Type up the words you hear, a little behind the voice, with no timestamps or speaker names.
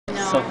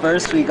So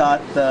first we got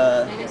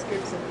the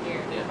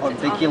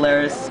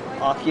orbicularis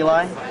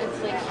oculi,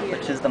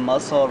 which is the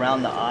muscle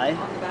around the eye.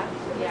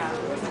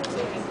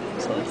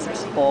 So it's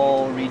this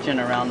whole region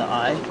around the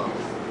eye.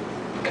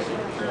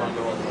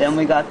 Then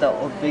we got the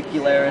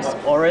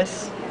orbicularis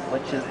oris,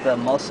 which is the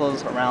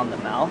muscles around the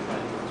mouth.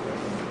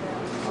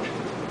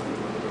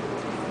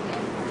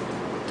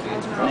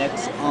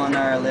 Next on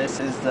our list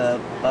is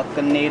the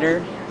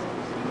buccinator.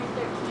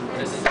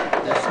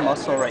 This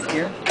muscle right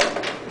here.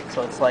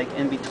 So it's like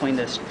in between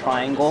this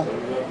triangle,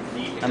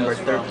 number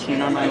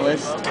 13 on my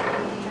list.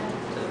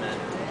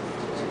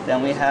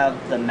 Then we have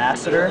the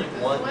masseter,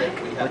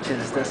 which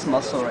is this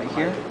muscle right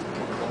here.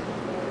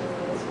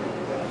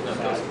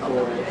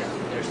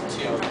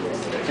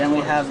 Then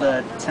we have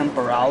the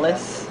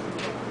temporalis.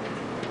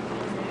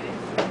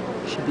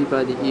 Should be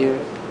by the ear.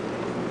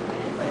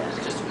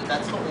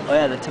 Oh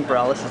yeah, the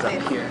temporalis is up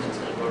here.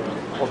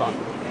 Hold on.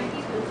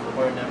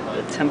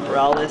 The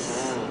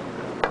temporalis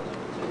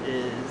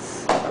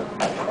is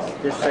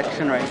this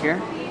section right here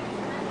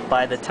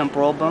by the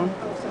temporal bone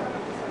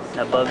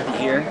above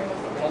the ear.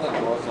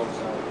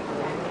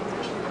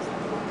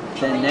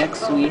 Then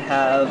next we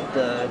have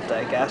the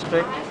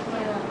digastric,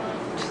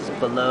 which is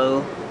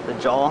below the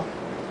jaw,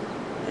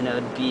 and it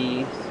would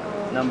be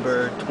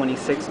number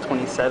 26,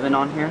 27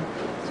 on here.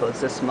 So it's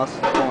this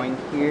muscle going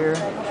here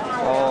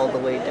all the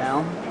way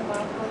down,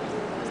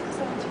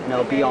 and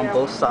it'll be on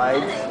both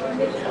sides.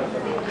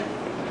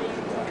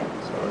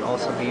 So it'll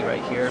also be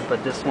right here,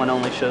 but this one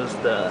only shows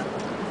the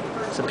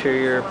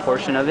superior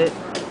portion of it.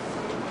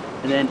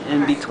 And then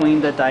in between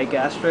the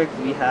digastric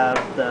we have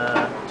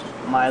the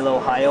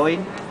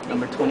mylohyoid,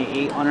 number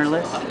 28 on our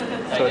list.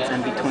 So it's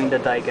in between the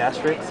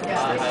digastrics. It's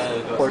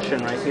this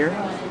portion right here.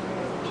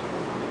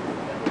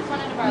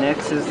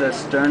 Next is the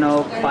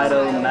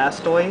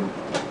sternocleidomastoid,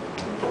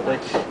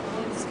 which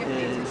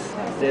is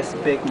this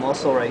big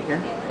muscle right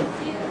here.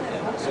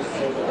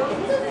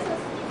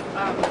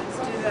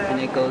 And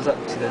it goes up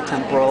to the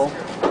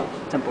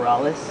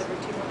temporalis.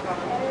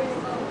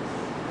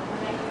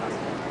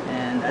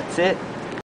 And that's it.